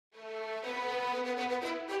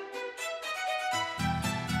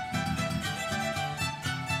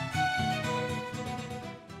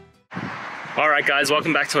Alright guys,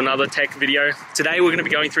 welcome back to another tech video. Today we're going to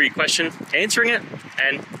be going through your question, answering it,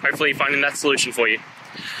 and hopefully finding that solution for you.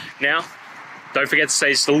 Now, don't forget to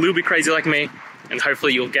stay just a little bit crazy like me, and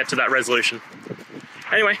hopefully you'll get to that resolution.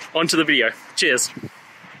 Anyway, on to the video. Cheers!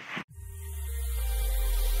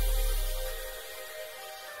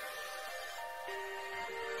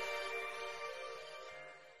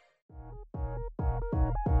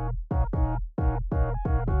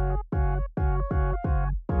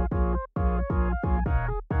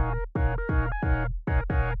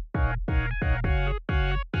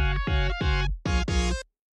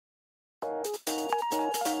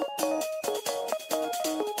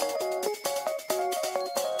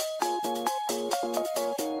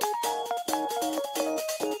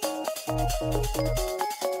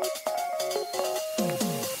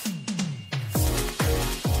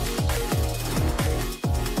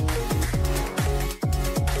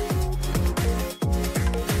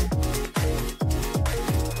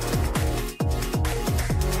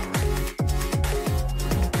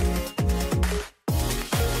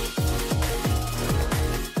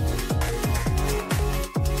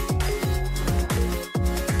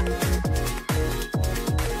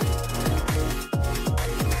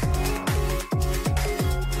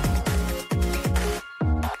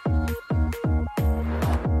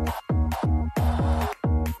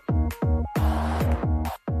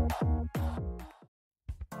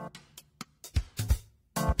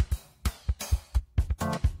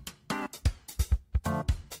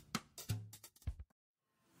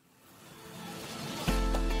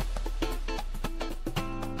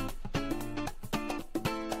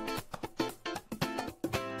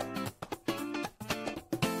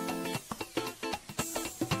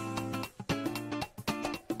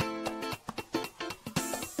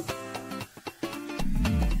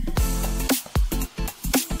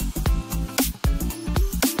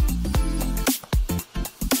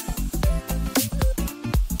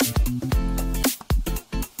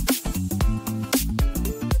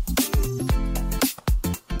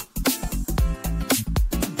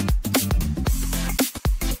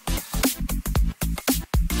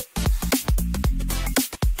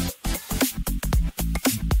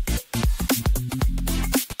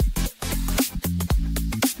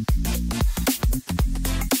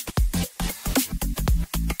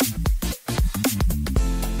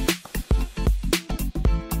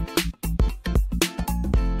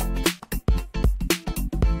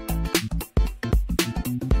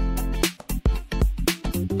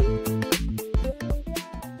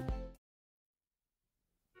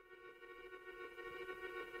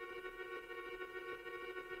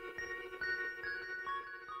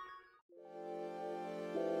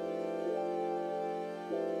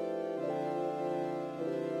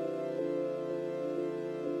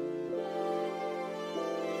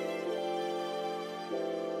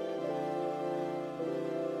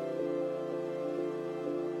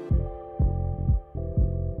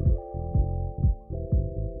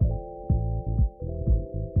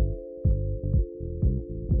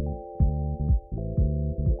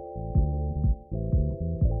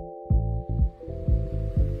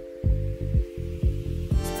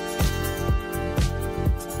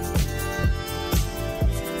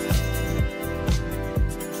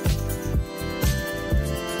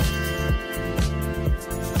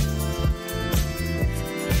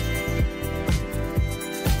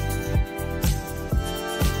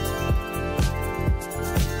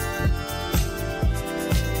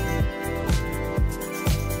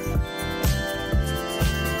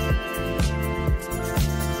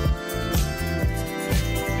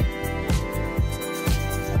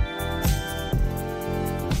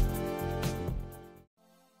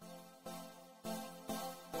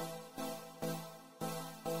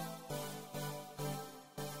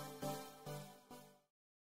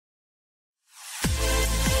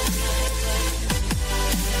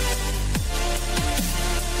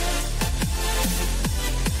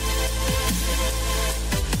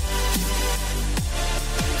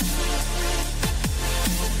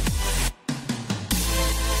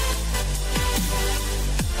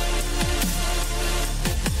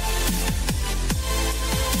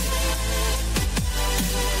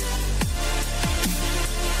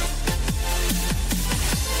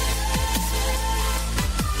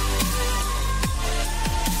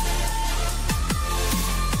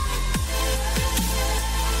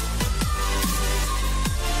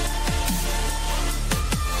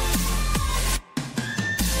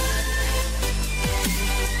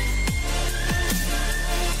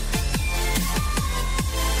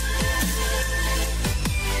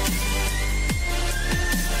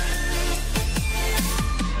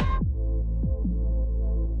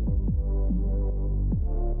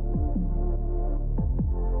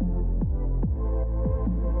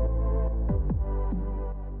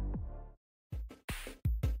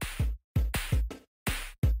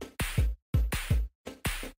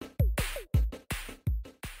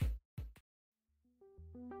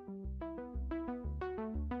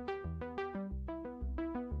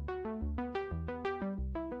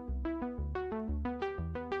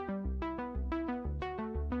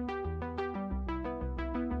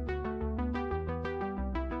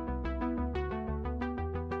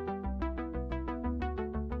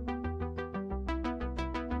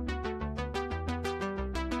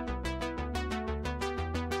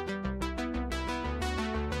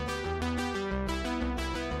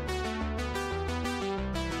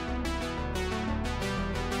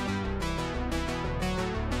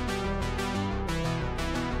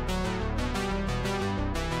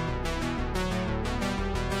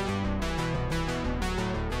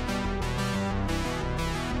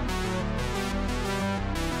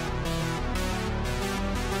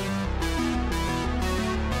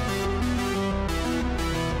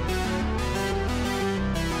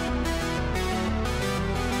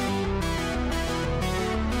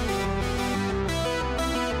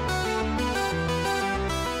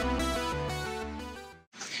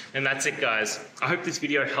 And that's it, guys. I hope this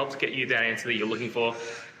video helped get you that answer that you're looking for.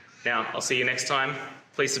 Now, I'll see you next time.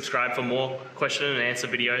 Please subscribe for more question and answer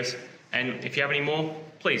videos. And if you have any more,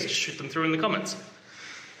 please just shoot them through in the comments.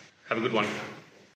 Have a good one.